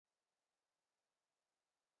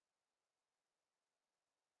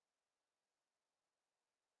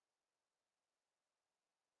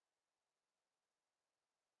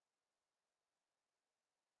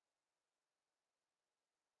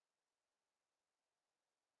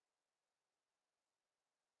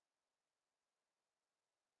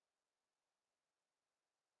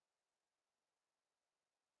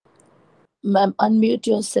Ma'am, unmute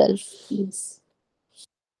yourself, please.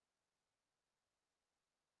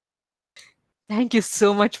 Thank you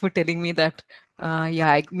so much for telling me that.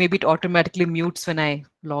 Yeah, maybe it automatically mutes when I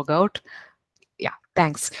log out. Yeah,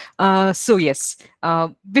 thanks. So yes,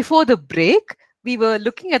 before the break, we were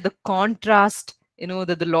looking at the contrast,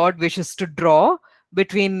 that the Lord wishes to draw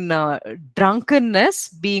between drunkenness,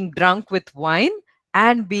 being drunk with wine,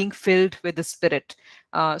 and being filled with the Spirit.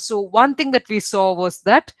 So one thing that we saw was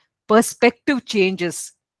that perspective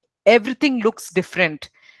changes. Everything looks different.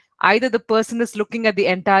 Either the person is looking at the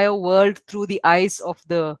entire world through the eyes of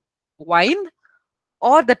the wine,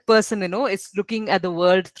 or that person is looking at the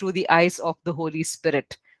world through the eyes of the Holy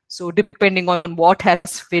Spirit. So depending on what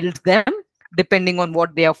has filled them, depending on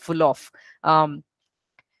what they are full of. um,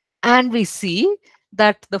 and we see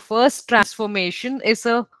that the first transformation is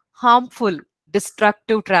a harmful,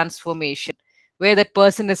 destructive transformation, where that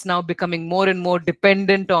person is now becoming more and more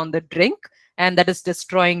dependent on the drink, and that is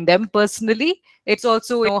destroying them personally. It's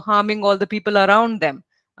also harming all the people around them.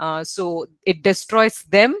 So it destroys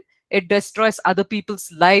them, it destroys other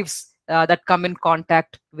people's lives that come in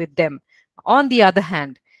contact with them. On the other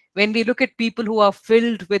hand, when we look at people who are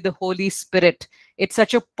filled with the Holy Spirit, it's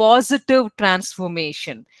such a positive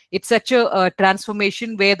transformation. It's such a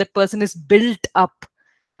transformation where the person is built up.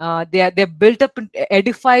 They're built up and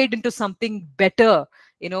edified into something better,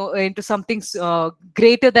 into something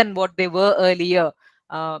greater than what they were earlier.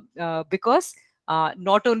 Because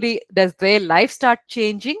not only does their life start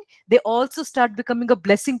changing, they also start becoming a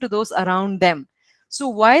blessing to those around them. So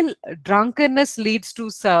while drunkenness leads to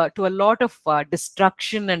a lot of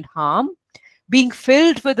destruction and harm, being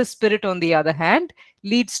filled with the Spirit, on the other hand,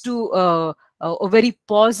 leads to a very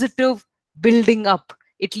positive building up.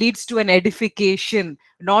 It leads to an edification,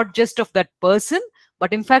 not just of that person,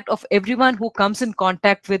 but in fact of everyone who comes in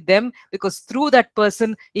contact with them, because through that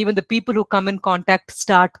person, even the people who come in contact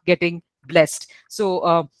start getting blessed.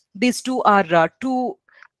 So these two are two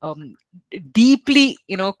um, deeply,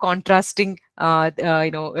 contrasting,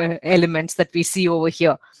 elements that we see over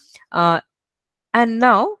here. And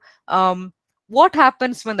now, what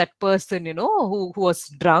happens when that person, who was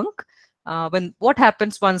drunk, when what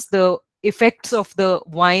happens once the effects of the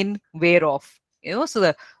wine wear off?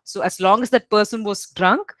 So as long as that person was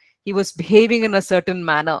drunk, he was behaving in a certain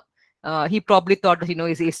manner. He probably thought that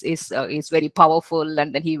is very powerful,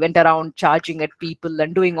 and then he went around charging at people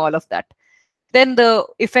and doing all of that. Then the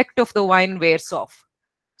effect of the wine wears off.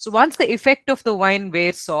 So once the effect of the wine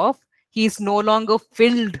wears off, he is no longer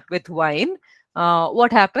filled with wine.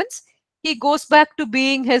 What happens? He goes back to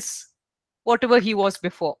being his whatever he was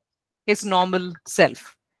before, his normal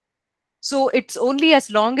self. So it's only as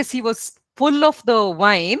long as he was full of the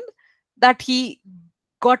wine that he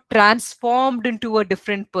got transformed into a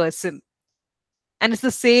different person. And it's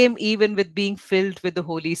the same even with being filled with the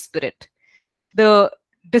Holy Spirit. The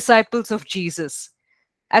disciples of Jesus,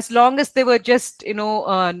 as long as they were just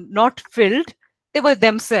not filled, they were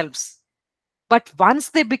themselves. But once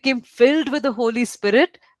they became filled with the Holy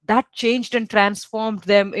Spirit, that changed and transformed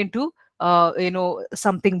them into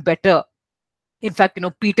something better. In fact,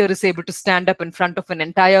 Peter is able to stand up in front of an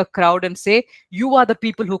entire crowd and say, "You are the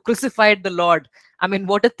people who crucified the Lord." I mean,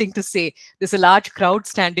 what a thing to say. There's a large crowd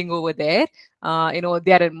standing over there. They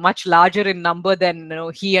are much larger in number than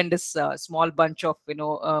he and his small bunch of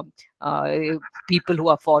uh, people who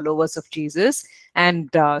are followers of Jesus. And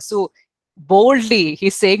so boldly,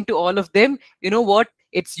 he's saying to all of them, "You know what?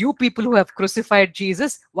 It's you people who have crucified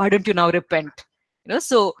Jesus. Why don't you now repent?"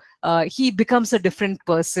 So he becomes a different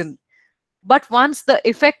person. But once the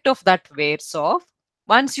effect of that wears off,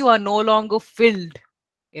 once you are no longer filled,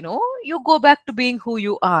 you go back to being who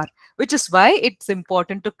you are, which is why it's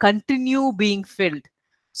important to continue being filled.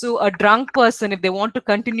 So a drunk person, if they want to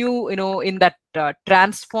continue, in that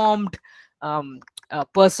transformed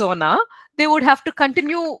persona, they would have to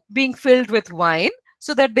continue being filled with wine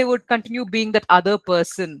so that they would continue being that other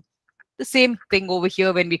person. The same thing over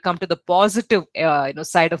here when we come to the positive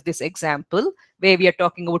side of this example, where we are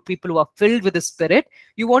talking about people who are filled with the Spirit.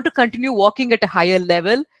 You want to continue walking at a higher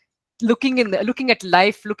level, looking at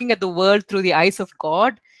life, looking at the world through the eyes of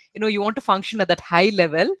God. You want to function at that high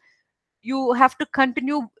level. You have to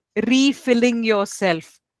continue refilling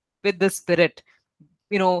yourself with the Spirit,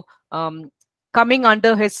 you know um, coming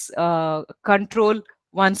under his control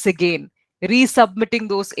once again, resubmitting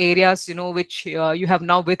those areas which you have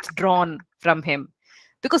now withdrawn from him,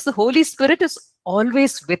 because the Holy Spirit is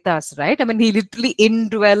always with us, right? I mean, he literally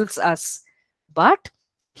indwells us, but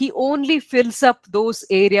he only fills up those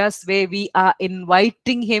areas where we are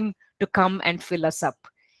inviting him to come and fill us up.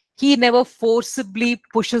 He never forcibly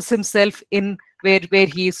pushes himself in where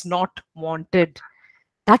he is not wanted.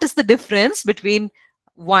 That is the difference between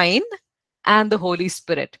wine and the Holy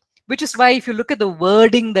Spirit. Which is why, if you look at the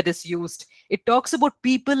wording that is used, it talks about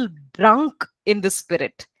people drunk in the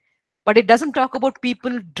Spirit, but it doesn't talk about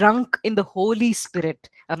people drunk in the Holy Spirit.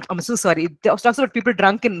 I'm so sorry. It talks about people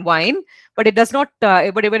drunk in wine, but it does not.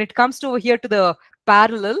 But when it comes to over here to the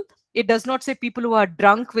parallel, it does not say people who are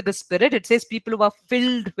drunk with the Spirit. It says people who are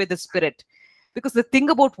filled with the Spirit. Because the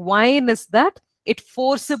thing about wine is that it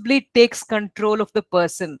forcibly takes control of the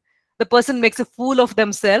person. The person makes a fool of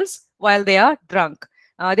themselves while they are drunk.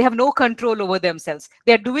 They have no control over themselves.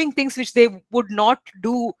 They are doing things which they would not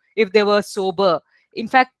do if they were sober. In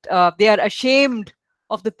fact, they are ashamed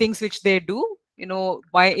of the things which they do,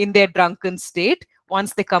 by in their drunken state.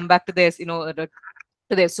 Once they come back to their, to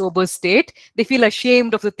their sober state, they feel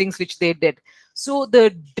ashamed of the things which they did. So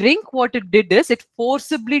the drink, what it did is it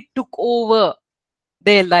forcibly took over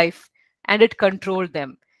their life and it controlled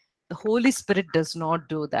them. The Holy Spirit does not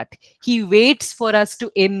do that. He waits for us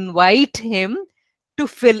to invite him to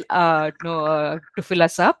fill no, to fill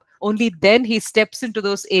us up. Only then he steps into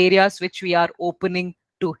those areas which we are opening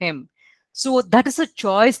to him. So that is a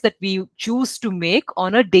choice that we choose to make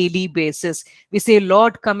on a daily basis. We say,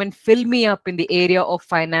 Lord, come and fill me up in the area of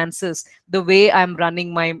finances, the way I'm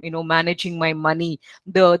running my, managing my money,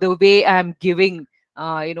 the way I'm giving,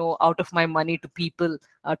 out of my money to people,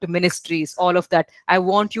 to ministries, all of that. I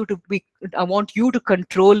want you to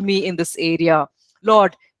control me in this area.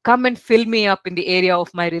 Lord, come and fill me up in the area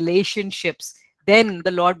of my relationships. Then the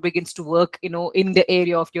Lord begins to work, in the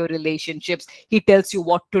area of your relationships. He tells you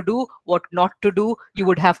what to do, what not to do. You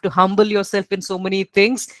would have to humble yourself in so many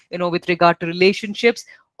things, with regard to relationships.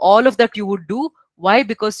 All of that you would do. Why?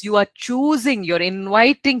 Because you are choosing, you're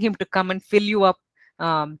inviting him to come and fill you up,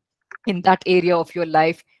 um, in that area of your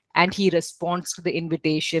life, and he responds to the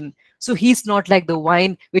invitation. So he's not like the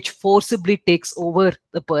wine which forcibly takes over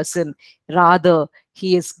the person. Rather,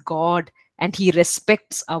 he is God, and he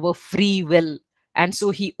respects our free will. And so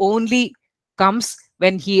he only comes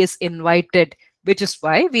when he is invited, which is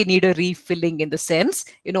why we need a refilling, in the sense,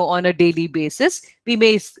 on a daily basis. We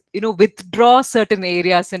may, withdraw certain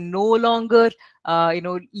areas and no longer,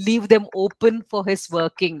 leave them open for his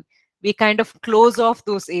working. We kind of close off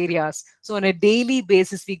those areas. So on a daily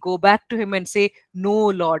basis, we go back to him and say, no,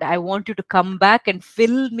 Lord, I want you to come back and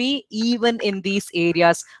fill me even in these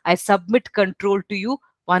areas. I submit control to you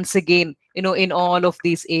once again, in all of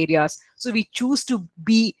these areas. So we choose to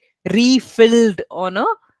be refilled on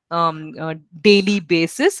a daily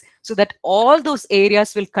basis, so that all those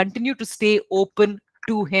areas will continue to stay open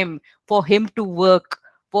to him, for him to work,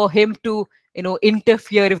 for him to,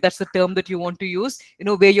 interfere, if that's the term that you want to use,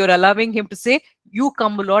 where you're allowing him to say, you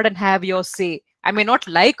come, Lord, and have your say. I may not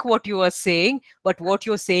like what you are saying, but what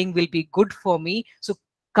you're saying will be good for me. So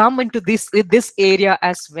come into this area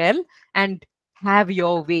as well, and have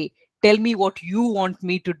your way. Tell me what you want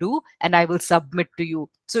me to do, and I will submit to you.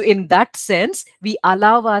 So in that sense, we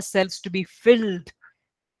allow ourselves to be filled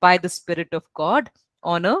by the Spirit of God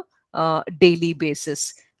on a daily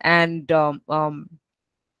basis. And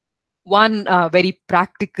one very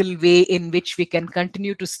practical way in which we can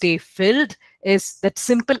continue to stay filled is that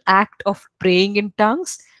simple act of praying in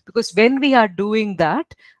tongues. Because when we are doing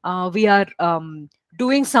that, we are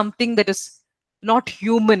doing something that is not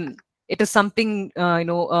human. It is something,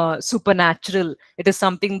 supernatural. It is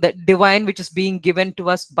something that divine, which is being given to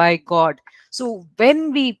us by God. So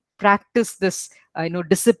when we practice this,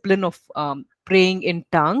 discipline of praying in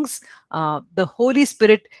tongues, the Holy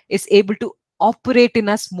Spirit is able to operate in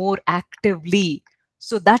us more actively.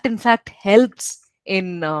 So that in fact helps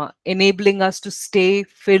in enabling us to stay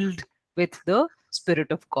filled with the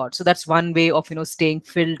Spirit of God. So that's one way of, staying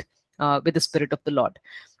filled with the Spirit of the Lord.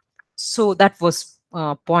 So that was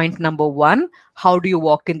point number one. How do you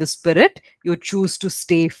walk in the Spirit? You choose to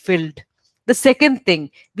stay filled. The second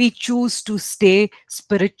thing, we choose to stay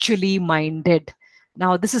spiritually minded.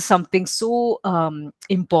 Now, this is something so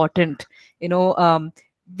important. You know,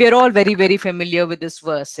 we're all very, very familiar with this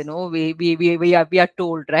verse. We are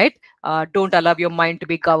told, right? Don't allow your mind to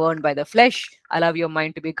be governed by the flesh. Allow your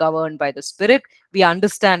mind to be governed by the Spirit. We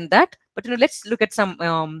understand that, but let's look at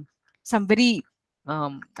some very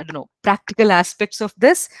I don't know, practical aspects of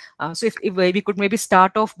this. So if we could maybe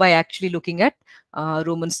start off by actually looking at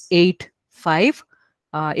Romans 8:5.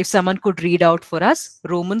 If someone could read out for us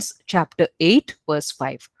Romans chapter 8, verse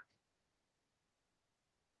 5.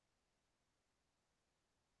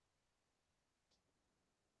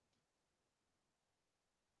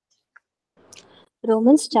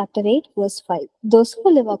 Romans chapter 8, verse 5. Those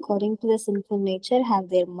who live according to the sinful nature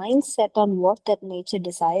have their minds set on what that nature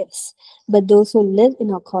desires. But those who live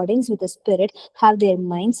in accordance with the Spirit have their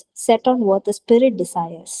minds set on what the Spirit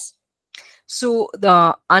desires. So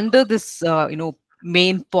the under this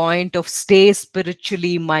main point of stay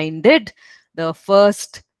spiritually minded, the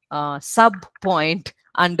first sub point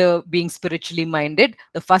under being spiritually minded,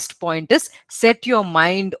 the first point is set your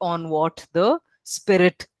mind on what the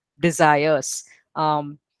Spirit desires.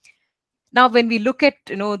 Um, Now, when we look at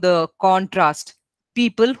the contrast,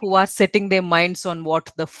 people who are setting their minds on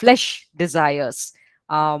what the flesh desires,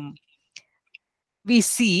 um, we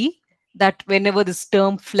see that whenever this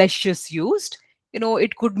term flesh is used,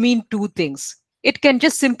 it could mean two things. It can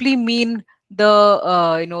just simply mean the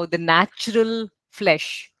the natural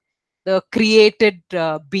flesh, the created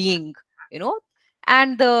being, you know,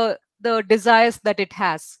 and the desires that it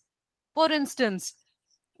has. For instance,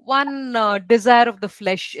 one desire of the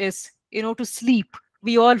flesh is to sleep.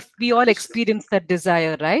 We all experience that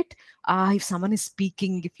desire, right? If someone is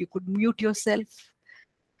speaking, if you could mute yourself,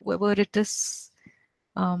 whoever it is,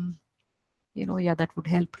 um yeah, that would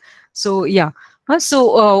help. So yeah.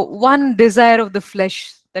 One desire of the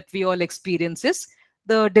flesh that we all experience is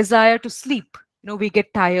the desire to sleep. We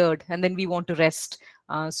get tired and then we want to rest.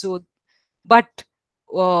 But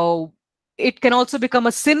uh, it can also become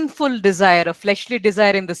a sinful desire, a fleshly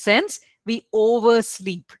desire, in the sense we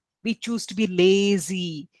oversleep, we choose to be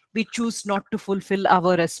lazy, we choose not to fulfill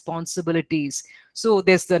our responsibilities. So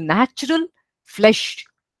there's the natural flesh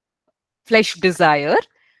flesh desire,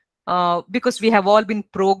 because we have all been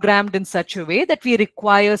programmed in such a way that we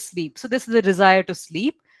require sleep. So this is a desire to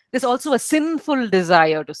sleep. There's also a sinful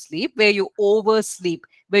desire to sleep, where you oversleep,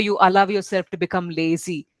 where you allow yourself to become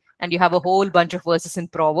lazy. And you have a whole bunch of verses in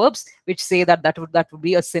Proverbs which say that that would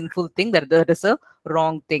be a sinful thing, that is a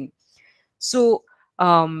wrong thing. So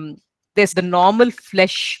there's the normal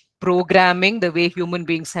flesh programming, the way human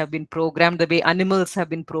beings have been programmed, the way animals have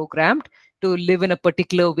been programmed to live in a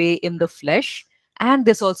particular way in the flesh. And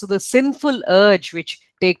there's also the sinful urge which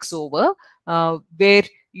takes over, where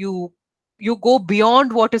you go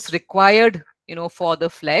beyond what is required, for the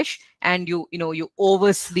flesh, and you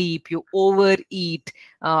oversleep, you overeat,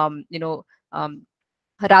 um, you know um,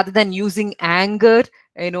 rather than using anger,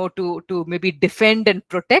 to maybe defend and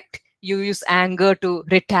protect. You use anger to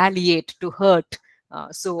retaliate, to hurt.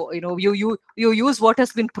 So you use what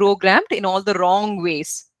has been programmed in all the wrong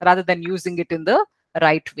ways rather than using it in the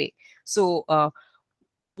right way. So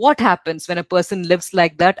what happens when a person lives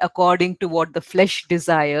like that, according to what the flesh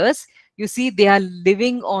desires? You see, they are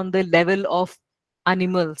living on the level of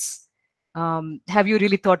animals. Have you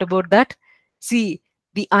really thought about that? See,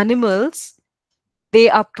 the animals, they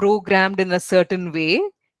are programmed in a certain way,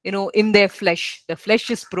 in their flesh. The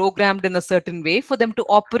flesh is programmed in a certain way for them to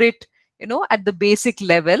operate, at the basic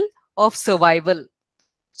level of survival.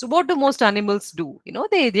 So what do most animals do?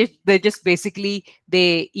 They just basically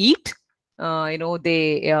they eat, they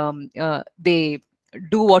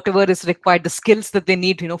do whatever is required, the skills that they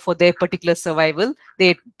need, for their particular survival.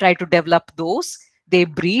 They try to develop those. They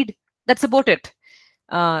breed. That's about it.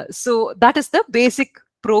 So that is the basic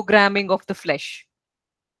programming of the flesh.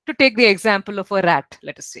 To take the example of a rat,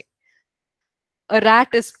 let us say, a rat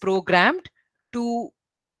is programmed to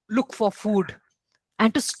look for food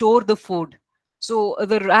and to store the food. So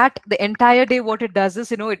the rat, the entire day, what it does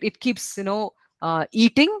is, it keeps,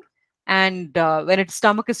 eating. And when its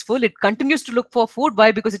stomach is full, it continues to look for food.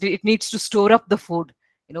 Why? Because it needs to store up the food,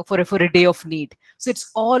 for a day of need. So it's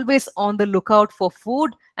always on the lookout for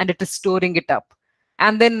food, and it is storing it up.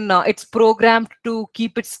 And then it's programmed to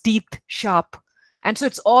keep its teeth sharp. And so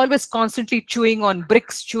it's always constantly chewing on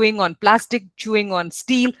bricks, chewing on plastic, chewing on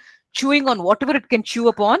steel, chewing on whatever it can chew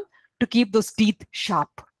upon to keep those teeth sharp.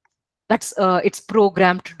 That's it's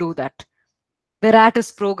programmed to do that. The rat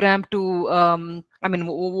is programmed to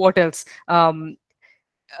what else?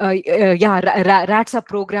 Yeah, rats are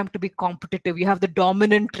programmed to be competitive. You have the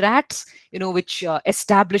dominant rats, which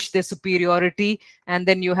establish their superiority, and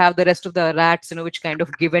then you have the rest of the rats, which kind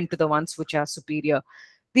of give in to the ones which are superior.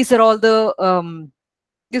 These are all the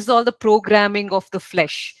this is all the programming of the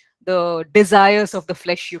flesh, the desires of the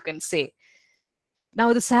flesh, you can say.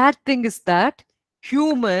 Now, the sad thing is that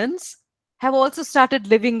humans have also started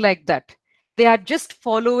living like that. They are just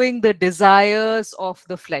following the desires of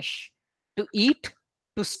the flesh, to eat,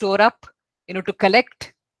 to store up, to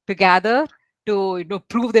collect, to gather, to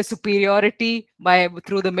prove their superiority by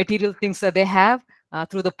through the material things that they have,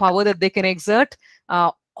 through the power that they can exert.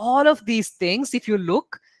 All of these things, if you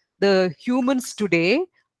look, the humans today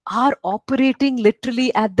are operating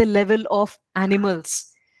literally at the level of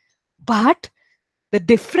animals. But The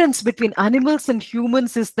difference between animals and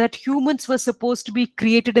humans is that humans were supposed to be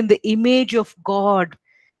created in the image of God.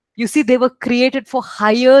 You see, they were created for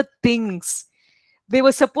higher things. They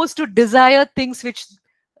were supposed to desire things which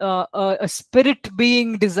a spirit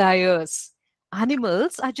being desires.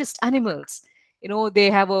 Animals are just animals. They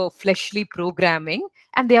have a fleshly programming,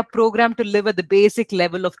 and they are programmed to live at the basic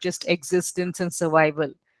level of just existence and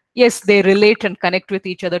survival. Yes, they relate and connect with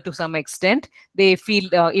each other to some extent. They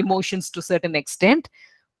feel emotions to certain extent,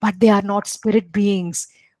 but they are not spirit beings.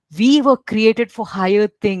 We were created for higher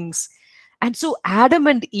things. And so Adam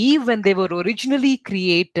and Eve, when they were originally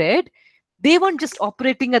created, they weren't just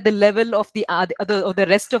operating at the level of the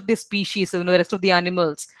rest of the species, the rest of the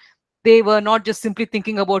animals. They were not just simply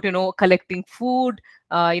thinking about collecting food,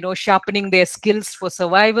 sharpening their skills for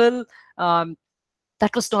survival.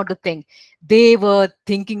 That was not the thing. They were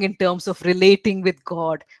thinking in terms of relating with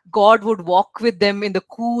God. God would walk with them in the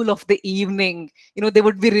cool of the evening. They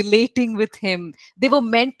would be relating with him. They were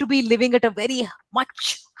meant to be living at a very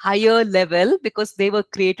much higher level because they were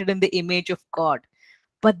created in the image of God.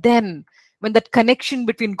 But then, when that connection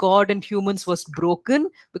between God and humans was broken,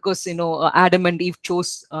 because Adam and Eve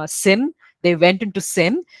chose sin, they went into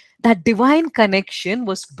sin. That divine connection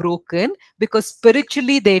was broken because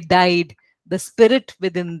spiritually they died. The spirit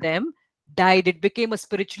within them died. It became a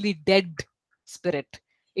spiritually dead spirit.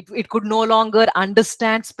 It could no longer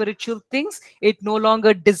understand spiritual things. It no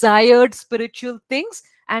longer desired spiritual things.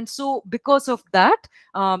 And so, because of that,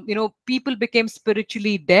 people became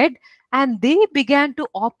spiritually dead, and they began to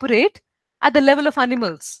operate at the level of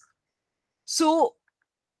animals. So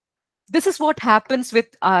this is what happens with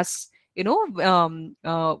us.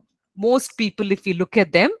 Most people, if you look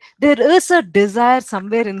at them, there is a desire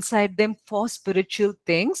somewhere inside them for spiritual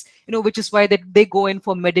things, which is why they go in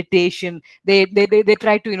for meditation. They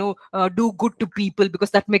try to do good to people because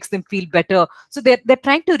that makes them feel better. So they're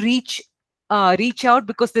trying to reach out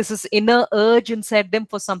because there's this inner urge inside them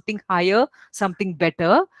for something higher, something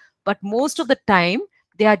better. But most of the time,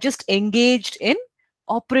 they are just engaged in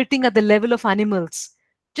operating at the level of animals.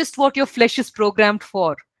 Just what your flesh is programmed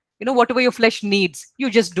for. Whatever your flesh needs,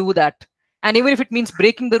 you just do that. And even if it means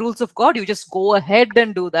breaking the rules of God, you just go ahead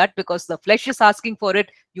and do that because the flesh is asking for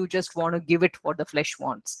it. You just want to give it what the flesh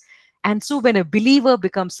wants. And so when a believer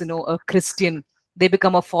becomes, a Christian, they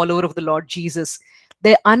become a follower of the Lord Jesus.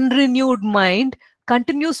 Their unrenewed mind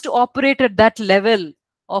continues to operate at that level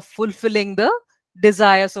of fulfilling the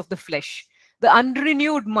desires of the flesh. The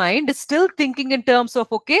unrenewed mind is still thinking in terms of,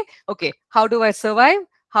 okay, how do I survive?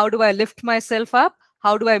 How do I lift myself up?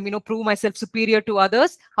 How do I, prove myself superior to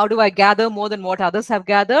others? How do I gather more than what others have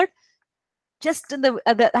gathered? Just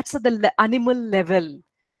that's at the animal level.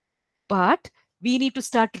 But we need to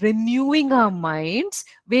start renewing our minds,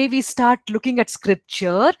 where we start looking at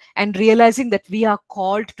scripture and realizing that we are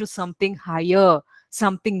called to something higher,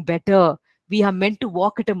 something better. We are meant to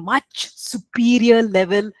walk at a much superior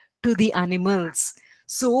level to the animals.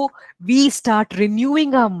 So we start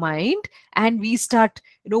renewing our mind, and we start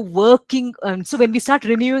working. So when we start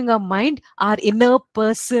renewing our mind, our inner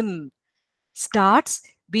person starts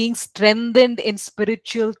being strengthened in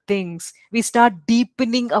spiritual things. We start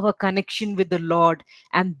deepening our connection with the Lord.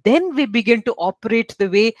 And then we begin to operate the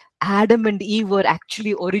way Adam and Eve were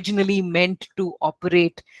actually originally meant to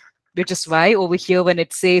operate. Which is why over here, when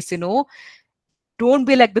it says, don't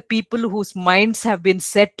be like the people whose minds have been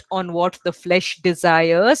set on what the flesh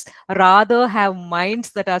desires, rather have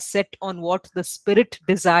minds that are set on what the spirit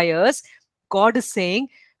desires. God is saying,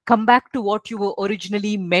 come back to what you were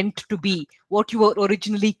originally meant to be, what you were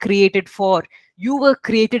originally created for. You were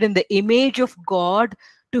created in the image of God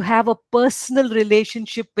to have a personal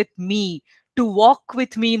relationship with me, to walk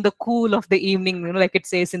with me in the cool of the evening, like it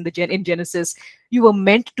says in Genesis. You were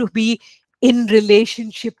meant to be in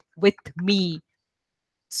relationship with me.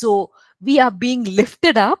 So we are being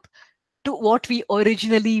lifted up to what we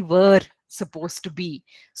originally were supposed to be.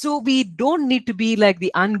 So we don't need to be like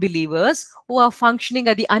the unbelievers who are functioning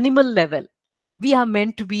at the animal level. We are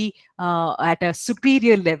meant to be at a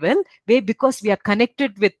superior level, where because we are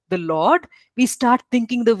connected with the Lord, we start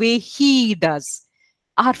thinking the way He does.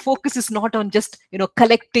 Our focus is not on just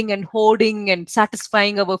collecting and hoarding and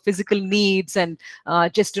satisfying our physical needs and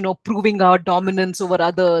just proving our dominance over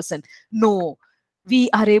others. And no,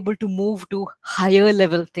 we are able to move to higher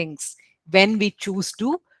level things when we choose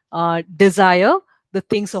to desire the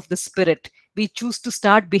things of the spirit. We choose to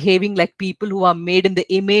start behaving like people who are made in the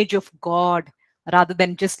image of God, rather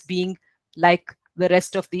than just being like the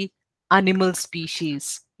rest of the animal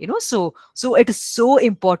species. So it is so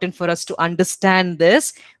important for us to understand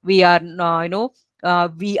this. We are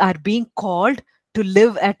we are being called to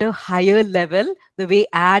live at a higher level, the way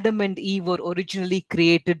Adam and Eve were originally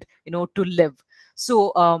created, to live.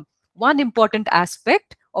 So one important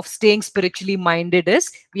aspect of staying spiritually minded is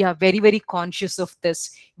we are very, very conscious of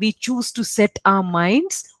this. We choose to set our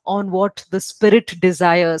minds on what the spirit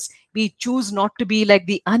desires. We choose not to be like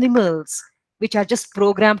the animals, which are just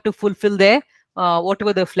programmed to fulfill their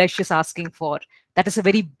whatever the flesh is asking for. That is a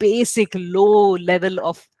very basic, low level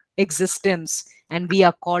of existence, and we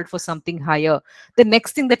are called for something higher. The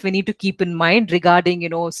next thing that we need to keep in mind regarding,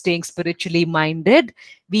 staying spiritually minded,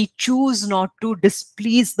 we choose not to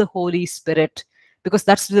displease the Holy Spirit, because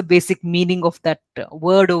that's the basic meaning of that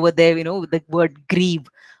word over there, the word grieve.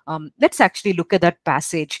 Let's actually look at that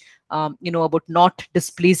passage, about not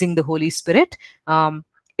displeasing the Holy Spirit.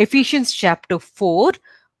 Ephesians chapter 4,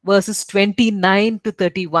 verses 29 to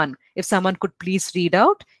 31. If someone could please read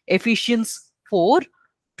out Ephesians 4,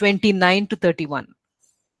 29 to 31.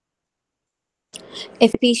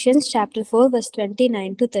 Ephesians chapter 4, verse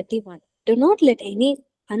 29 to 31. Do not let any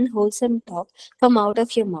unwholesome talk come out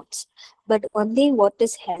of your mouths, but only what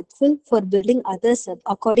is helpful for building others up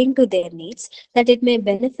according to their needs, that it may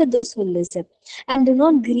benefit those who listen. And do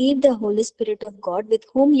not grieve the Holy Spirit of God, with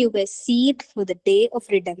whom you were sealed for the day of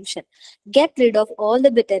redemption. Get rid of all the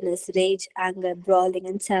bitterness, rage, anger, brawling,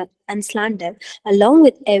 and slander, along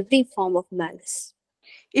with every form of malice.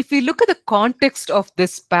 If we look at the context of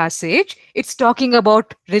this passage, it's talking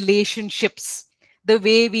about relationships, the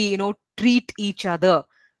way we, treat each other.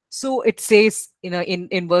 So it says,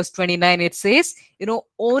 in verse 29, it says,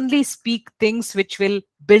 only speak things which will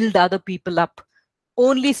build other people up.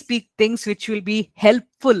 Only speak things which will be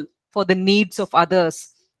helpful for the needs of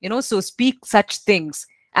others. So speak such things.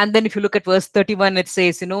 And then if you look at verse 31, it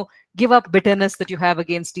says, give up bitterness that you have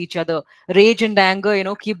against each other. Rage and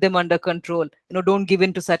anger, keep them under control. Don't give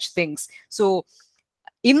in to such things. So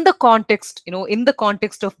in the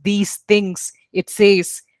context of these things, it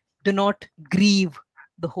says, do not grieve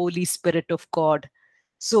the Holy Spirit of God.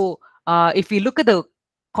 So if we look at the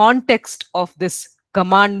context of this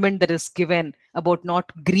commandment that is given about not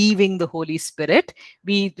grieving the Holy Spirit,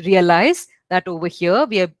 we realize that over here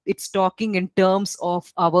it's talking in terms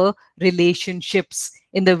of our relationships,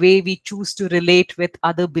 in the way we choose to relate with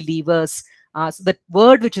other believers. So that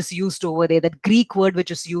word which is used over there, that Greek word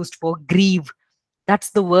which is used for grieve,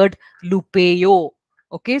 that's the word lupeo.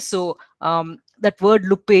 Okay, so that word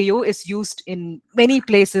lupeo is used in many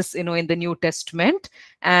places, in the New Testament,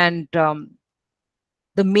 and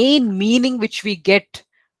the main meaning which we get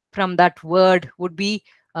from that word would be,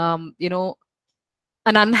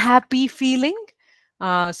 an unhappy feeling.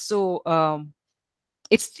 So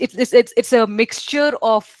it's a mixture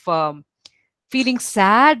of feeling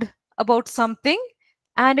sad about something,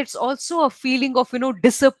 and it's also a feeling of,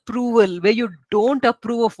 disapproval, where you don't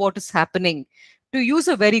approve of what is happening. To use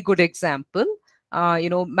a very good example,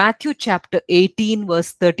 Matthew chapter 18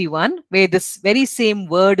 verse 31, where this very same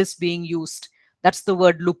word is being used. That's the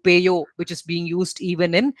word lupeo, which is being used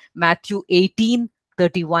even in Matthew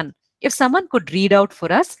 18:31. If someone could read out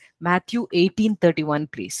for us Matthew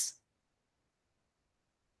 18:31, please.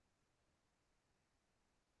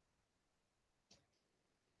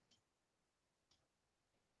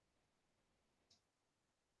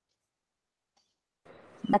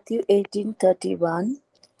 Matthew 18:31.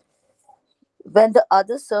 When the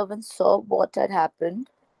other servants saw what had happened,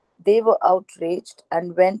 they were outraged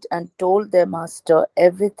and went and told their master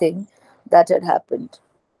everything that had happened.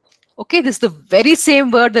 Okay, this is the very same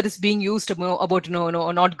word that is being used about,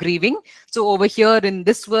 not grieving. So over here in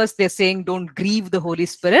this verse, they're saying don't grieve the Holy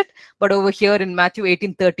Spirit. But over here in Matthew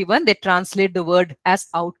 18:31, they translate the word as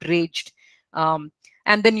outraged.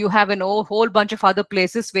 And then you have whole bunch of other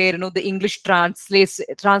places where, the English translates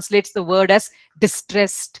the word as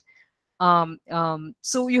distressed.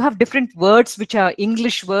 So you have different words, which are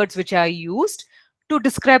English words, which are used to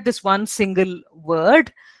describe this one single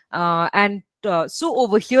word. And so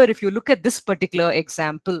over here, if you look at this particular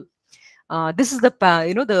example, this is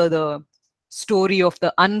the story of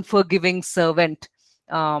the unforgiving servant.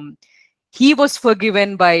 He was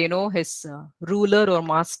forgiven by, his ruler or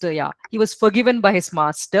master. Yeah, he was forgiven by his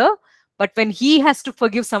master, but when he has to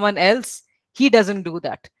forgive someone else, he doesn't do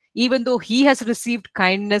that. Even though he has received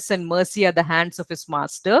kindness and mercy at the hands of his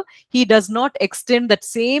master, he does not extend that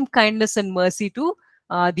same kindness and mercy to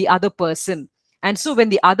the other person. And so when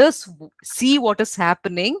the others see what is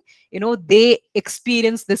happening, they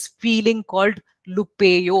experience this feeling called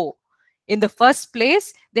lupeo. In the first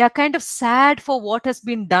place, they are kind of sad for what has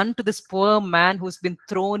been done to this poor man who's been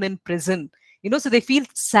thrown in prison. So they feel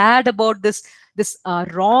sad about this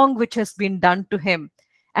wrong which has been done to him.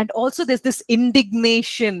 And also there's this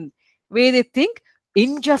indignation, where they think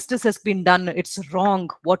injustice has been done, it's wrong,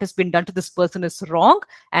 what has been done to this person is wrong,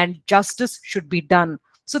 and justice should be done.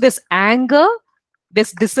 So there's anger,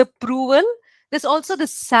 there's disapproval, there's also the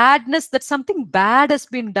sadness that something bad has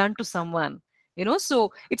been done to someone.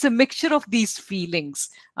 So it's a mixture of these feelings.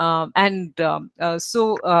 And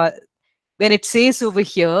so when it says over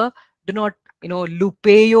here, do not,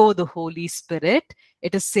 lupeo the Holy Spirit,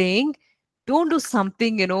 it is saying, don't do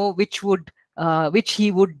something, which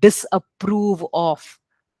he would disapprove of.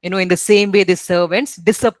 In the same way, the servants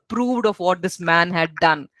disapproved of what this man had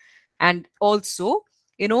done. And also,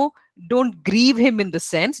 you know, don't grieve him in the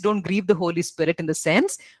sense, don't grieve the Holy Spirit in the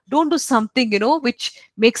sense, don't do something, which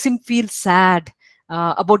makes him feel sad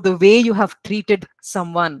about the way you have treated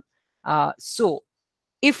someone. So,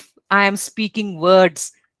 if I am speaking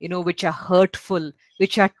words, which are hurtful,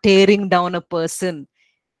 which are tearing down a person,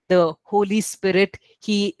 the Holy Spirit,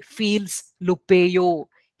 he feels lupeo.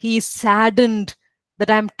 He is saddened that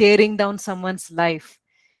I'm tearing down someone's life.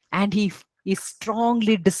 And he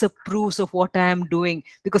strongly disapproves of what I am doing,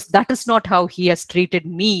 because that is not how he has treated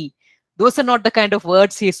me. Those are not the kind of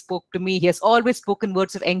words he spoke to me. He has always spoken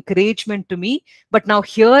words of encouragement to me. But now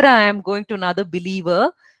here I am going to another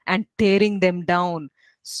believer and tearing them down.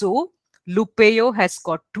 So lupeo has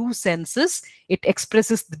got two senses. It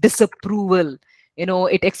expresses disapproval.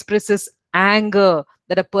 It expresses anger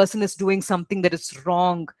that a person is doing something that is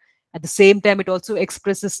wrong. At the same time, it also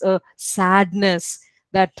expresses a sadness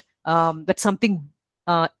that something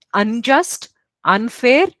unjust,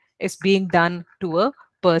 unfair is being done to a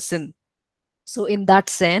person. So in that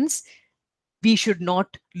sense, we should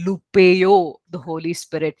not lupeo the Holy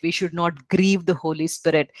Spirit. We should not grieve the Holy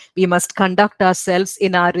Spirit. We must conduct ourselves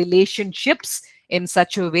in our relationships in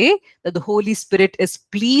such a way that the Holy Spirit is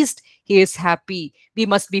pleased, he is happy. We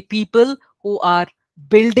must be people who are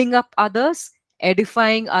building up others,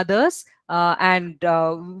 edifying others, and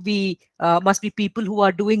we must be people who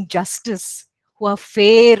are doing justice, who are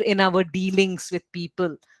fair in our dealings with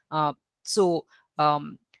people. So,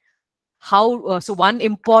 um, so one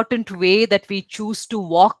important way that we choose to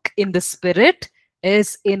walk in the Spirit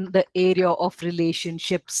is in the area of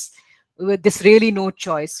relationships. With this, really no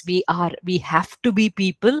choice. We have to be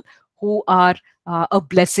people who are a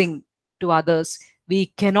blessing to others. We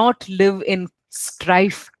cannot live in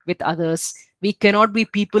strife with others. We cannot be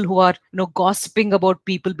people who are, gossiping about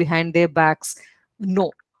people behind their backs.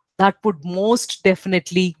 No, that would most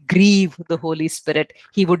definitely grieve the Holy Spirit.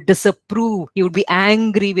 He would disapprove. He would be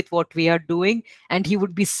angry with what we are doing, and he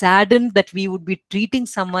would be saddened that we would be treating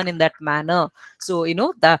someone in that manner. So,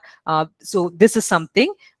 so this is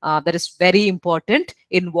something that is very important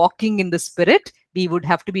in walking in the Spirit. We would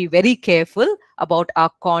have to be very careful about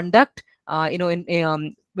our conduct,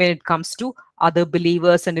 when it comes to other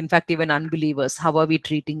believers, and in fact, even unbelievers. How are we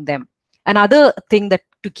treating them? Another thing that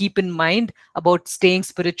to keep in mind about staying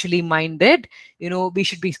spiritually minded, we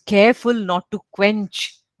should be careful not to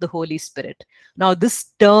quench the Holy Spirit. Now,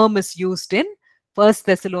 this term is used in 1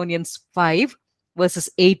 Thessalonians 5, verses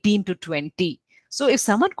 18 to 20. So, if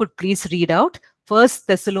someone could please read out 1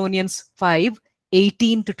 Thessalonians 5,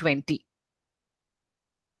 18 to 20.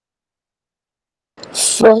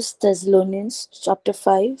 First Thessalonians chapter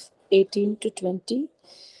 5, 18 to 20.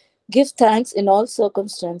 Give thanks in all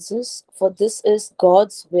circumstances, for this is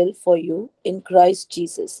God's will for you in Christ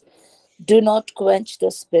Jesus. Do not quench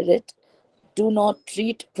the Spirit. Do not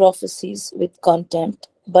treat prophecies with contempt,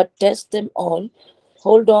 but test them all.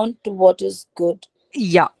 Hold on to what is good.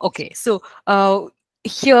 Yeah, okay. So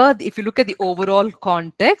here, if you look at the overall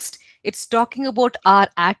context, it's talking about our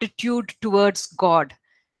attitude towards God.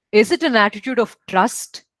 Is it an attitude of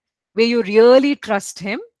trust, where you really trust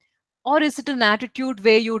Him? Or is it an attitude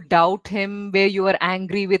where you doubt Him, where you are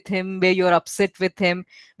angry with Him, where you're upset with Him?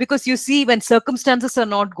 Because you see, when circumstances are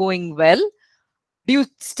not going well, do you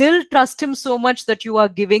still trust Him so much that you are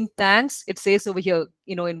giving thanks? It says over here,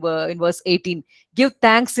 in verse 18, give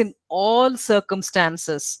thanks in all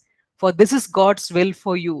circumstances, for this is God's will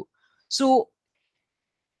for you. So,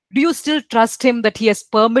 do you still trust Him that He has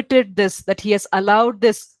permitted this, that He has allowed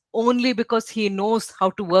this only because He knows how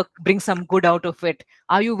to work, bring some good out of it?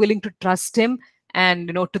 Are you willing to trust Him, and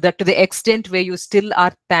to the extent where you still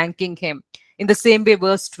are thanking Him? In the same way,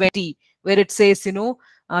 verse 20, where it says, do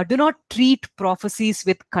not treat prophecies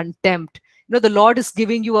with contempt. The Lord is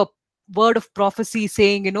giving you a word of prophecy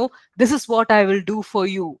saying, this is what I will do for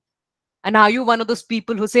you. And are you one of those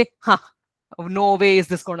people who say, huh, no way is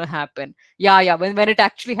this going to happen? Yeah. When it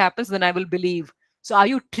actually happens, then I will believe. So are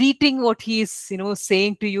you treating what he is,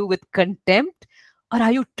 saying to you with contempt? Or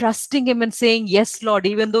are you trusting him and saying, yes, Lord,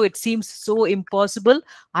 even though it seems so impossible,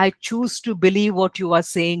 I choose to believe what you are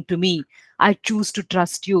saying to me. I choose to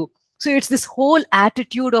trust you. So it's this whole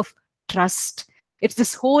attitude of trust. It's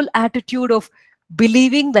this whole attitude of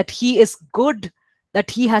believing that he is good, that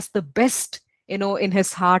he has the best, in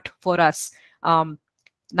his heart for us.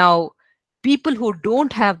 Now, people who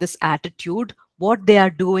don't have this attitude, what they are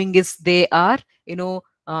doing is they are,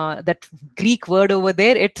 that Greek word over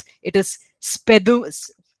there, it is spedu,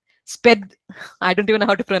 sped. I don't even know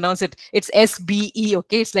how to pronounce it. It's SBE.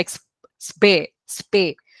 Okay, it's like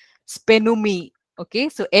spenumi. Okay,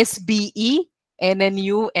 so SBENNUMI.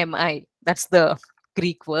 That's the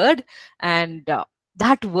Greek word, and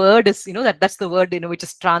that word is, that's the word, which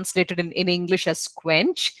is translated in English as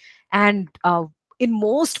quench. And in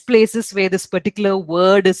most places where this particular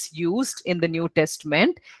word is used in the New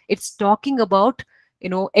Testament, it's talking about,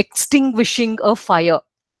 extinguishing a fire.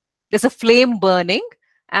 There's a flame burning,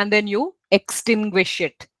 and then you extinguish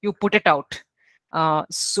it, you put it out.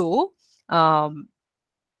 So um,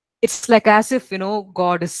 it's like as if,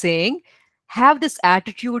 God is saying, have this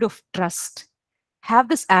attitude of trust, have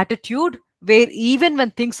this attitude where even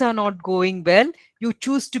when things are not going well, you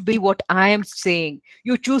choose to believe what I am saying.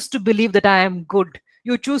 You choose to believe that I am good.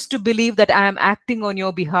 You choose to believe that I am acting on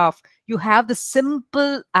your behalf. You have the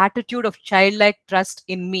simple attitude of childlike trust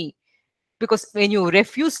in me. Because when you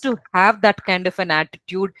refuse to have that kind of an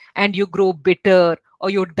attitude, and you grow bitter, or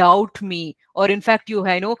you doubt me, or in fact you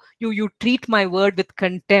treat my word with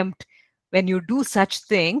contempt, when you do such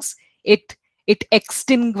things, it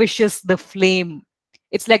extinguishes the flame.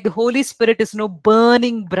 It's like the Holy Spirit is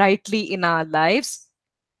burning brightly in our lives.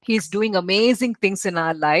 He's doing amazing things in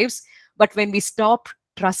our lives. But when we stop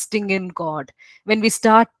trusting in God, when we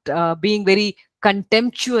start being very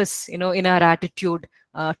contemptuous, in our attitude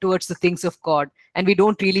towards the things of God, and we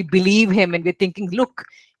don't really believe Him, and we're thinking, look,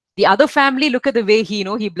 the other family, look at the way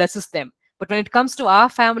He blesses them. But when it comes to our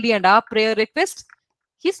family and our prayer request,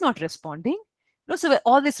 He's not responding. So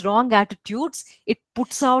all these wrong attitudes, it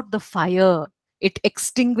puts out the fire, it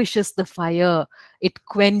extinguishes the fire, it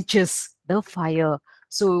quenches the fire.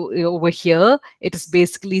 So over here, it is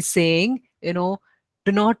basically saying, do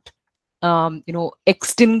not,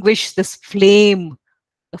 extinguish this flame,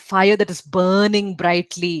 the fire that is burning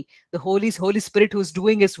brightly, the Holy Spirit who's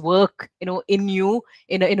doing His work, in you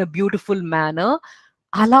in a beautiful manner.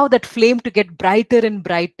 Allow that flame to get brighter and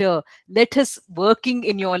brighter. Let His working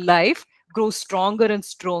in your life grow stronger and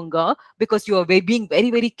stronger, because you are being very,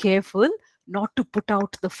 very careful not to put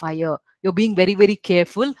out the fire. You're being very, very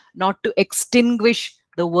careful not to extinguish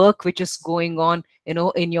the work which is going on,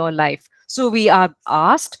 in your life. So we are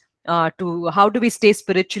asked to how do we stay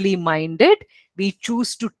spiritually minded? We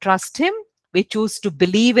choose to trust Him. We choose to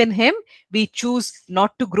believe in Him. We choose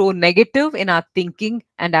not to grow negative in our thinking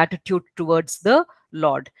and attitude towards the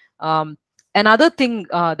Lord. Another thing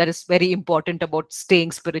that is very important about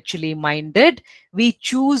staying spiritually minded, we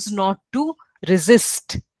choose not to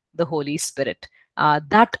resist the Holy Spirit.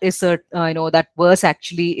 That is that verse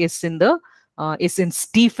actually is in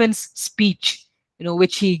Stephen's speech,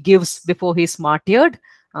 which he gives before he's martyred.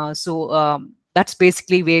 So that's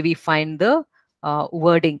basically where we find the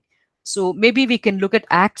wording. So maybe we can look at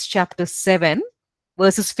Acts chapter 7,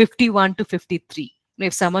 verses 51 to 53.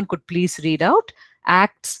 If someone could please read out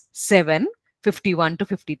Acts 7, 51 to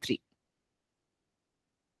 53.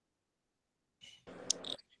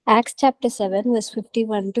 Acts chapter 7, verse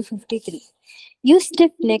 51 to 53. You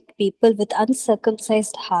stiff necked people with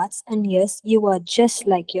uncircumcised hearts and ears, you are just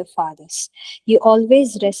like your fathers. You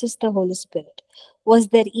always resist the Holy Spirit. Was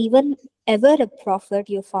there even ever a prophet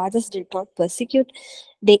your fathers did not persecute?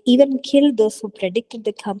 They even killed those who predicted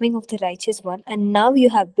the coming of the righteous one, and now you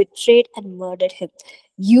have betrayed and murdered him.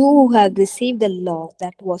 You who have received the law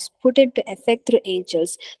that was put into effect through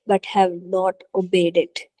angels, but have not obeyed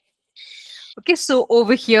it. Okay, so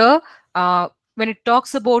over here, when it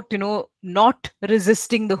talks about, not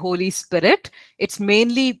resisting the Holy Spirit, it's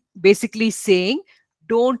mainly basically saying,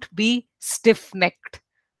 don't be stiff necked.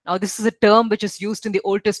 Now, this is a term which is used in the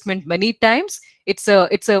Old Testament many times. It's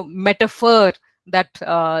a metaphor that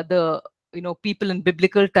the people in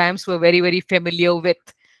biblical times were very, very familiar with.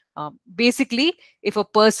 Basically, if a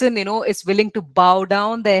person is willing to bow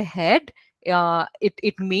down their head,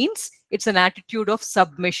 it means it's an attitude of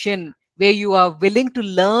submission, where you are willing to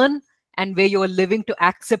learn, and where you are living to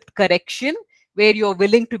accept correction, where you are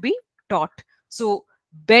willing to be taught. So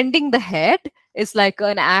bending the head is like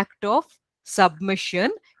an act of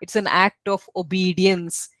submission. It's an act of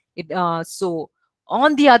obedience. So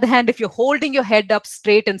on the other hand, if you're holding your head up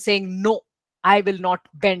straight and saying, no, I will not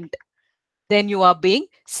bend, then you are being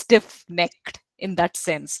stiff necked. in that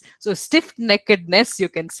sense. So stiff-neckedness, you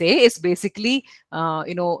can say, is basically,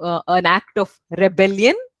 an act of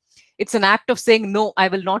rebellion. It's an act of saying, no, I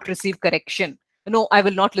will not receive correction. No, I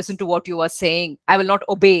will not listen to what you are saying. I will not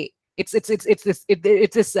obey. It's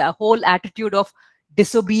this whole attitude of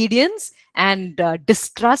disobedience and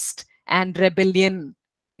distrust and rebellion.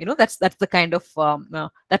 That's the kind of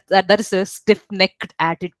that is a stiff-necked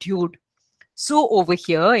attitude. So over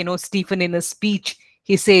here, Stephen in his speech,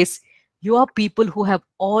 he says, you are people who have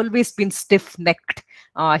always been stiff-necked.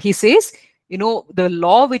 He says, the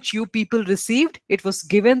law which you people received, it was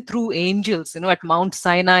given through angels, at Mount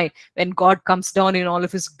Sinai, when God comes down in all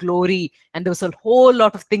of his glory. And there was a whole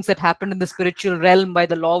lot of things that happened in the spiritual realm by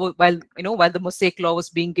the law, while the Mosaic law was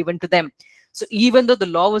being given to them. So even though the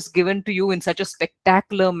law was given to you in such a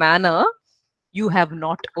spectacular manner, you have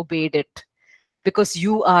not obeyed it, because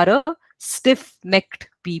you are a stiff necked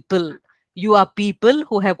people. You are people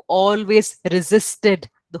who have always resisted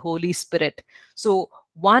the Holy Spirit. So,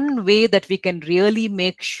 one way that we can really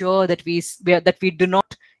make sure that we do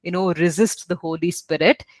not, resist the Holy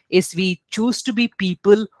Spirit is we choose to be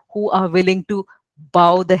people who are willing to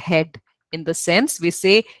bow the head. In the sense, we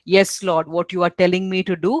say, yes, Lord, what you are telling me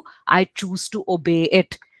to do, I choose to obey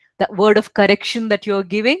it. That word of correction that you're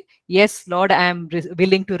giving, yes, Lord, I am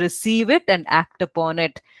willing to receive it and act upon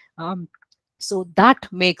it. So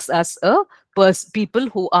that makes us a people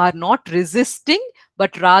who are not resisting,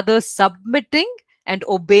 but rather submitting and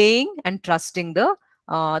obeying and trusting the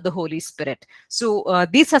Holy Spirit. So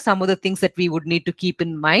these are some of the things that we would need to keep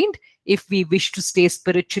in mind if we wish to stay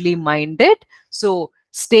spiritually minded. So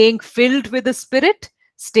staying filled with the Spirit,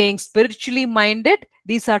 staying spiritually minded,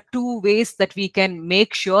 these are two ways that we can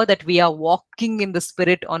make sure that we are walking in the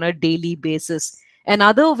Spirit on a daily basis.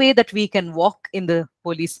 Another way that we can walk in the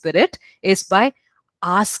Holy Spirit is by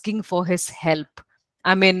asking for his help.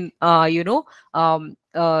 I mean, in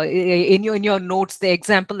your notes, the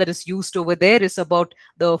example that is used over there is about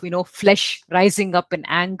the flesh rising up in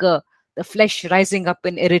anger, the flesh rising up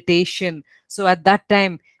in irritation. So at that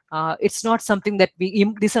time, it's not something that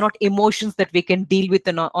these are not emotions that we can deal with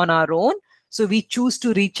on our own. So we choose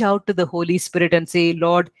to reach out to the Holy Spirit and say,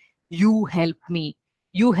 Lord, you help me.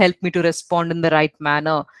 You help me to respond in the right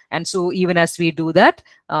manner. And so even as we do that,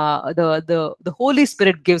 the Holy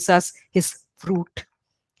Spirit gives us his fruit.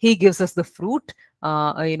 He gives us the fruit,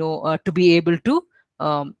 to be able to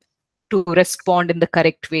respond in the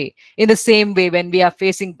correct way. In the same way, when we are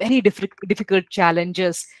facing very difficult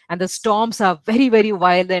challenges and the storms are very, very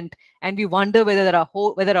violent, and we wonder whether our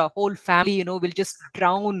whole family, will just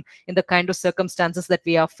drown in the kind of circumstances that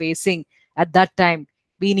we are facing, at that time,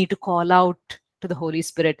 we need to call out to the Holy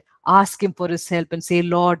Spirit, ask him for his help and say,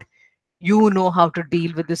 Lord, you know how to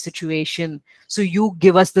deal with the situation. So you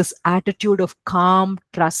give us this attitude of calm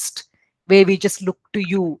trust, where we just look to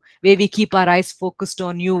you, where we keep our eyes focused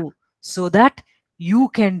on you, so that you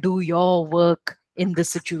can do your work in the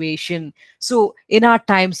situation. So in our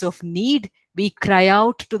times of need, we cry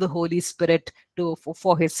out to the Holy Spirit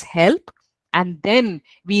for his help, and then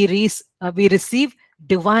we receive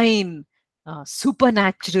divine,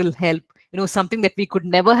 supernatural help. Something that we could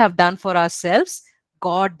never have done for ourselves,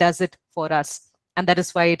 God does it for us. And that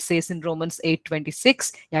is why it says in Romans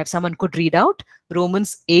 8:26. Yeah, if someone could read out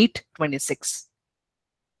Romans 8:26.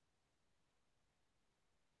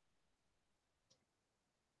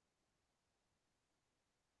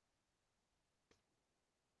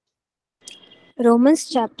 Romans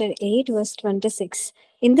chapter 8, verse 26.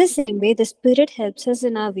 In the same way, the Spirit helps us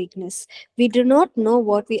in our weakness. We do not know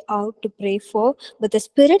what we ought to pray for, but the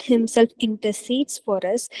Spirit Himself intercedes for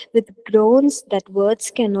us with groans that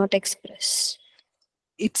words cannot express.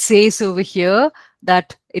 It says over here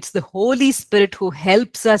that it's the Holy Spirit who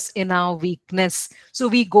helps us in our weakness. So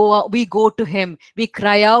we go to him, we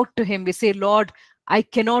cry out to him, we say, Lord, I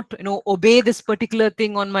cannot obey this particular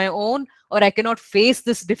thing on my own, or I cannot face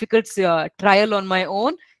this difficult trial on my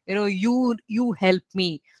own. You help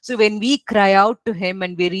me. So when we cry out to him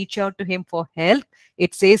and we reach out to him for help,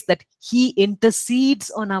 it says that he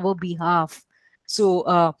intercedes on our behalf.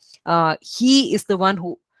 So he is the one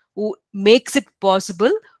who makes it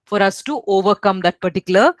possible for us to overcome that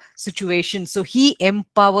particular situation. So he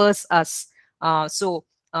empowers us.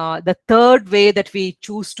 The third way that we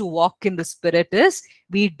choose to walk in the Spirit is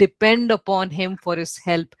we depend upon him for his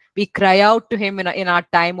help. We cry out to him in our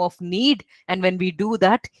time of need. And when we do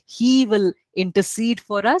that, he will intercede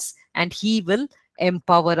for us and he will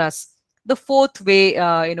empower us. The fourth way,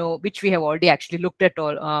 which we have already actually looked at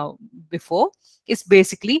before, is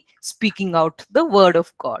basically speaking out the word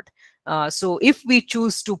of God. So if we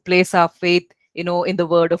choose to place our faith, in the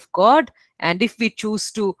word of God, and if we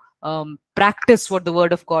choose to practice what the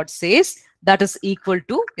word of God says, that is equal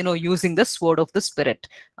to, using the sword of the Spirit.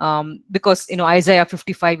 Because, Isaiah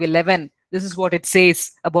 55:11, this is what it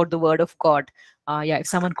says about the word of God. Yeah, if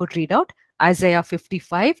someone could read out Isaiah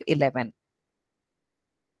 55:11.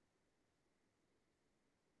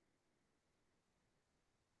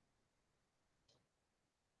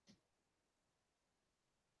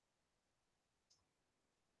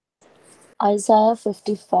 Isaiah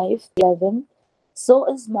 55:11.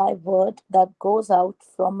 So is my word that goes out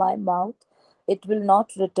from my mouth. It will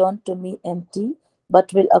not return to me empty,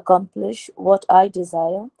 but will accomplish what I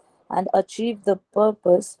desire and achieve the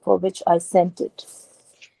purpose for which I sent it.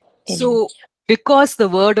 Amen. So, because the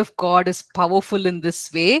word of God is powerful in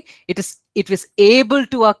this way, it is able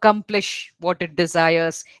to accomplish what it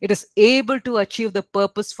desires. It is able to achieve the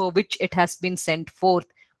purpose for which it has been sent forth.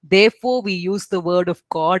 Therefore, we use the word of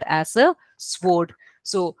God as a sword.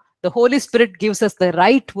 So, the Holy Spirit gives us the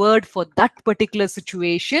right word for that particular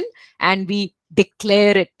situation, and we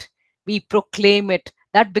declare it, we proclaim it.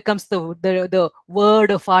 That becomes the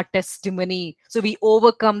word of our testimony. So we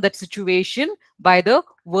overcome that situation by the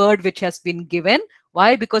word which has been given.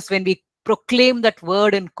 Why? Because when we proclaim that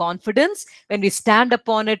word in confidence, when we stand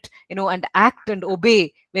upon it, and act and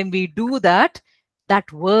obey, when we do that,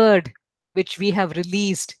 that word which we have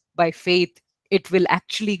released by faith, it will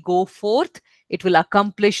actually go forth. It will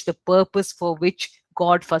accomplish the purpose for which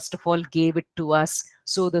God first of all gave it to us.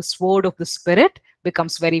 So the sword of the Spirit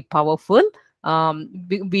becomes very powerful.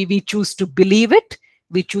 We choose to believe it,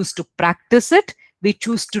 we choose to practice it, we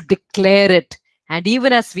choose to declare it. And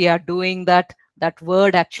even as we are doing that, that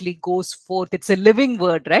word actually goes forth. It's a living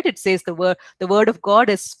word, right? It says the word of God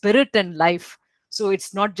is spirit and life. So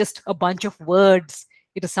it's not just a bunch of words,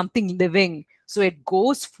 it is something living. So it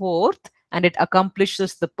goes forth and it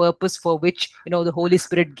accomplishes the purpose for which, the Holy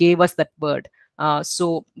Spirit gave us that word.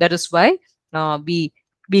 So that is why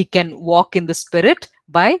we can walk in the Spirit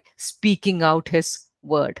by speaking out His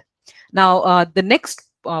word. Now, the next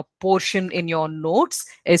portion in your notes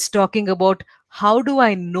is talking about, how do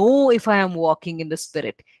I know if I am walking in the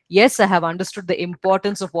Spirit? Yes, I have understood the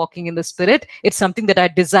importance of walking in the Spirit. It's something that I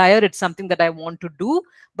desire, it's something that I want to do.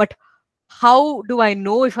 But how do I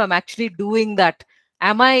know if I'm actually doing that?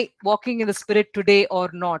 Am I walking in the Spirit today or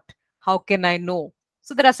not? How can I know?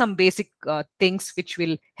 So there are some basic things which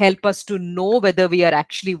will help us to know whether we are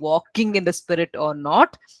actually walking in the Spirit or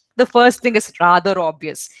not. The first thing is rather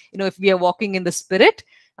obvious. If we are walking in the Spirit,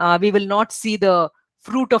 we will not see the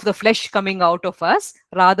fruit of the flesh coming out of us.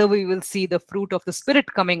 Rather, we will see the fruit of the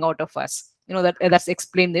Spirit coming out of us. That's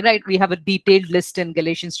explained, right? We have a detailed list in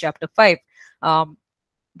Galatians chapter 5. Um,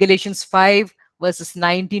 Galatians 5 verses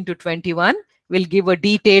 19 to 21 will give a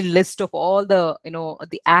detailed list of all the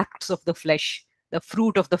acts of the flesh, the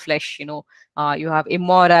fruit of the flesh. You have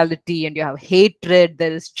immorality and you have hatred,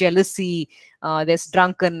 there is jealousy, there's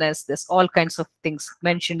drunkenness, there's all kinds of things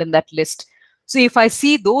mentioned in that list. So if I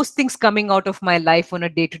see those things coming out of my life on a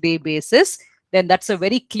day-to-day basis, then that's a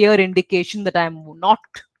very clear indication that I'm not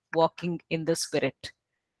walking in the Spirit.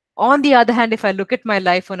 On the other hand, if I look at my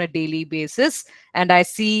life on a daily basis and I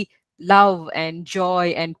see love and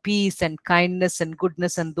joy and peace and kindness and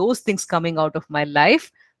goodness and those things coming out of my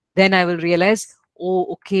life, then I will realize, oh,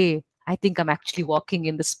 okay, I think I'm actually walking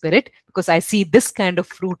in the Spirit because I see this kind of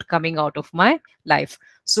fruit coming out of my life.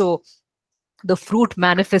 So the fruit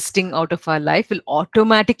manifesting out of our life will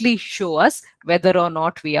automatically show us whether or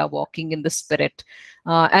not we are walking in the Spirit.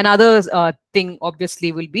 Another thing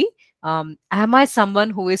obviously will be, am I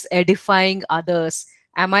someone who is edifying others?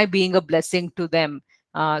 Am I being a blessing to them?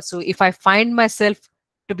 So if I find myself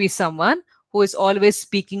to be someone who is always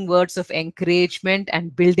speaking words of encouragement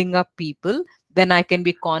and building up people, then I can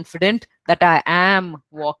be confident that I am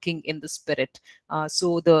walking in the Spirit.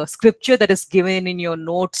 So the scripture that is given in your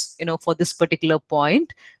notes, for this particular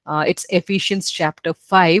point, it's Ephesians chapter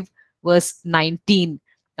 5, verse 19.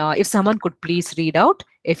 If someone could please read out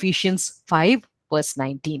Ephesians 5, verse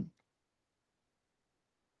 19.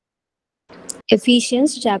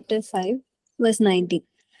 Ephesians chapter 5, verse 19.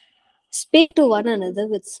 Speak to one another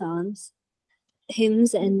with psalms,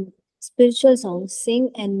 hymns, and spiritual songs. Sing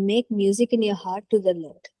and make music in your heart to the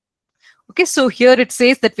Lord. Okay, so here it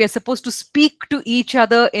says that we are supposed to speak to each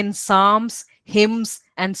other in psalms, hymns,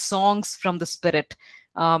 and songs from the Spirit.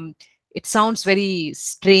 It sounds very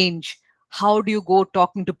strange. How do you go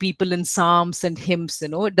talking to people in psalms and hymns?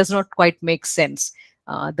 It does not quite make sense.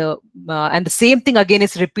 And the same thing again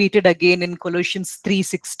is repeated again in Colossians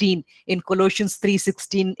 3:16. In Colossians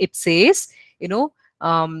 3:16, it says,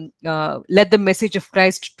 let the message of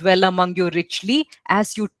Christ dwell among you richly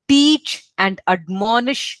as you teach and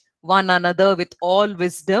admonish one another with all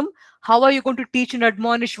wisdom. How are you going to teach and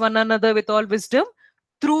admonish one another with all wisdom?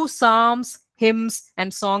 Through psalms, hymns,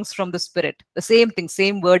 and songs from the Spirit. The same thing,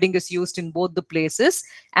 same wording is used in both the places.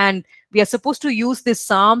 And we are supposed to use these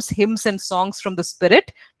psalms, hymns, and songs from the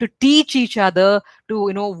Spirit to teach each other,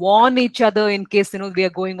 to warn each other in case we are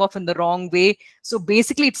going off in the wrong way. So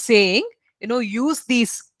basically, it's saying, use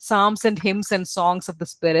these psalms and hymns and songs of the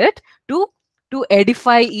Spirit to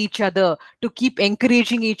edify each other, to keep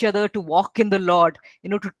encouraging each other to walk in the Lord,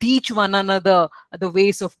 to teach one another the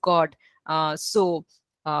ways of God. So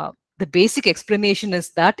the basic explanation is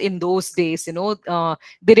that in those days,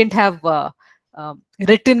 they didn't have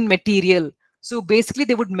written material. So basically,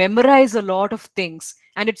 they would memorize a lot of things.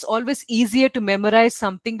 And it's always easier to memorize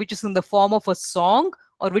something which is in the form of a song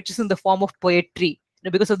or which is in the form of poetry.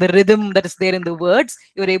 Because of the rhythm that is there in the words,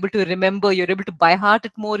 you're able to remember, you're able to by heart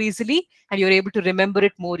it more easily, and you're able to remember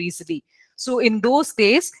it more easily. So in those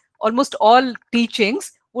days, almost all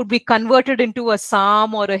teachings would be converted into a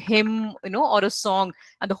psalm or a hymn, or a song,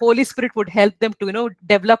 and the Holy Spirit would help them to,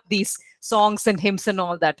 develop these songs and hymns and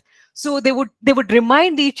all that. So they would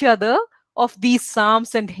remind each other of these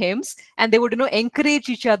psalms and hymns, and they would, encourage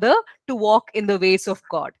each other to walk in the ways of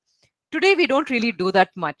God. Today we don't really do that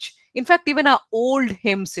much. In fact, even our old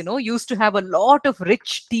hymns, used to have a lot of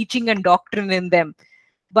rich teaching and doctrine in them.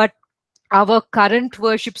 But our current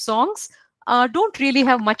worship songs don't really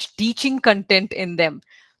have much teaching content in them.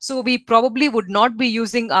 So we probably would not be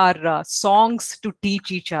using our songs to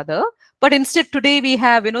teach each other. But instead, today we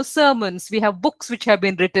have, sermons, we have books which have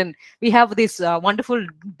been written, we have these wonderful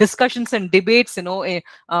discussions and debates, videos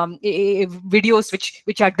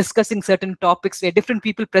which are discussing certain topics where different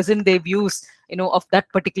people present their views, of that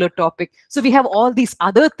particular topic. So we have all these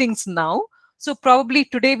other things now. So probably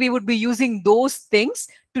today we would be using those things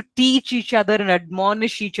to teach each other and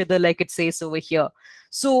admonish each other, like it says over here.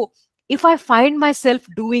 So if I find myself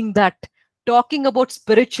doing that, talking about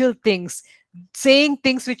spiritual things, saying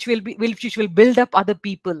things which will build up other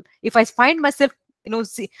people, if I find myself,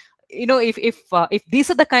 see, if these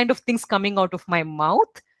are the kind of things coming out of my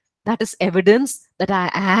mouth, that is evidence that I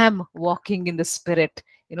am walking in the Spirit.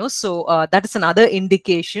 So that is another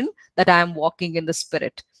indication that I am walking in the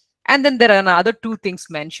Spirit. And then there are another two things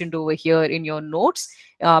mentioned over here in your notes.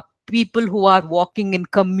 People who are walking in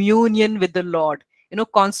communion with the Lord,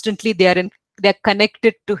 constantly they're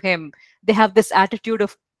connected to Him. They have this attitude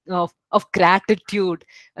of gratitude,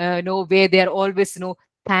 where they're always,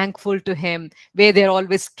 thankful to Him, where they're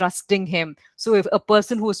always trusting Him. So if a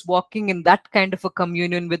person who is walking in that kind of a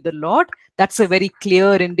communion with the Lord, that's a very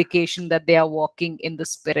clear indication that they are walking in the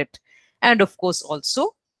Spirit. And of course,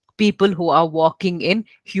 also people who are walking in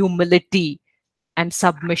humility and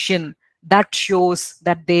submission, that shows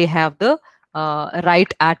that they have the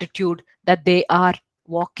right attitude, that they are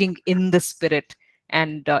walking in the Spirit.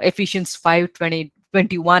 And Ephesians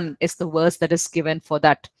 5:21 is the verse that is given for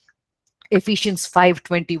that. Ephesians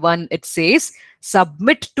 5:21, it says,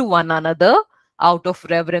 submit to one another out of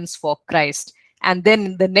reverence for Christ. And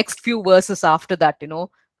then the next few verses after that,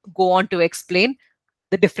 go on to explain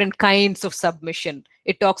the different kinds of submission.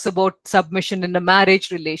 It talks about submission in a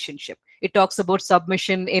marriage relationship. It talks about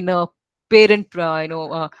submission in a parent,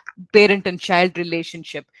 parent and child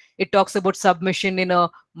relationship. It talks about submission in a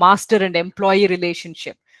master and employee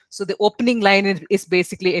relationship. So the opening line is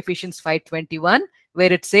basically Ephesians 5:21,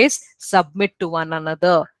 where it says, submit to one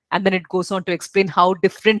another. And then it goes on to explain how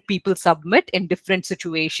different people submit in different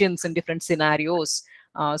situations and different scenarios.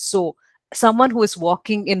 So someone who is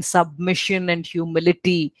walking in submission and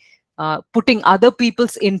humility, putting other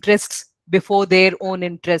people's interests before their own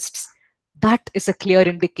interests, that is a clear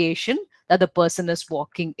indication that the person is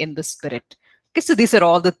walking in the Spirit. Okay, so these are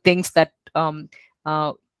all the things that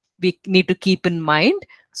we need to keep in mind,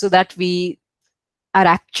 so that we are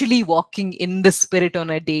actually walking in the Spirit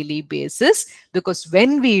on a daily basis. Because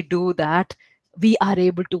when we do that, we are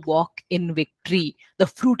able to walk in victory. The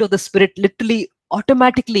fruit of the Spirit literally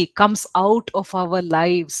automatically comes out of our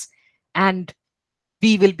lives, and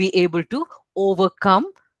we will be able to overcome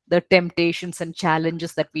the temptations and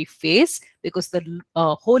challenges that we face, because the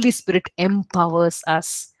Holy Spirit empowers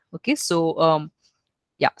us. Okay, so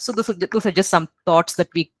yeah, so those are just some thoughts that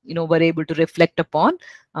we were able to reflect upon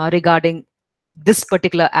regarding this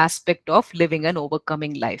particular aspect of living an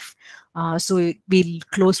overcoming life. So we'll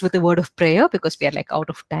close with a word of prayer, because we are like out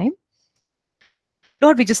of time.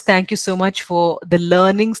 Lord, we just thank you so much for the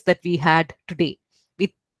learnings that we had today.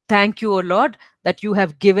 We thank you, O Lord, that you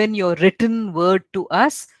have given your written word to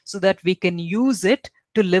us so that we can use it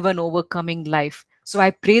to live an overcoming life. So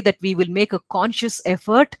I pray that we will make a conscious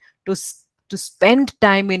effort to spend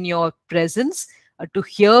time in your presence, to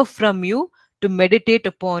hear from you, to meditate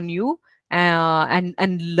upon you,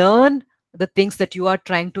 and learn the things that you are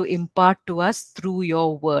trying to impart to us through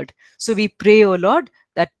your word. So we pray, O Lord,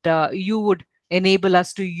 that you would enable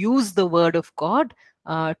us to use the word of God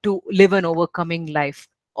to live an overcoming life.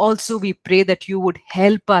 Also, we pray that you would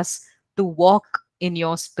help us to walk in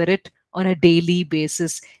your spirit on a daily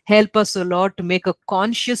basis. Help us, O Lord, to make a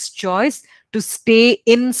conscious choice to stay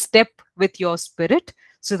in step with your spirit,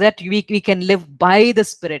 so that we can live by the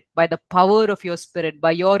spirit, by the power of your spirit,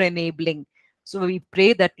 by your enabling. So we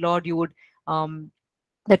pray that, Lord, um,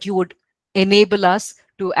 you would enable us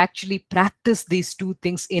to actually practice these two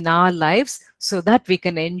things in our lives, so that we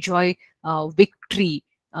can enjoy victory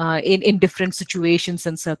in different situations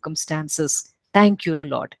and circumstances. Thank you,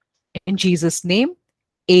 Lord. In Jesus' name,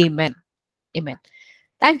 amen. Amen.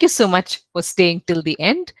 Thank you so much for staying till the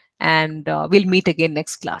end, and we'll meet again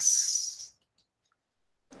next class.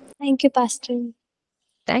 Thank you, Pastor.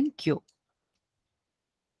 Thank you.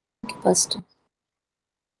 Pastor.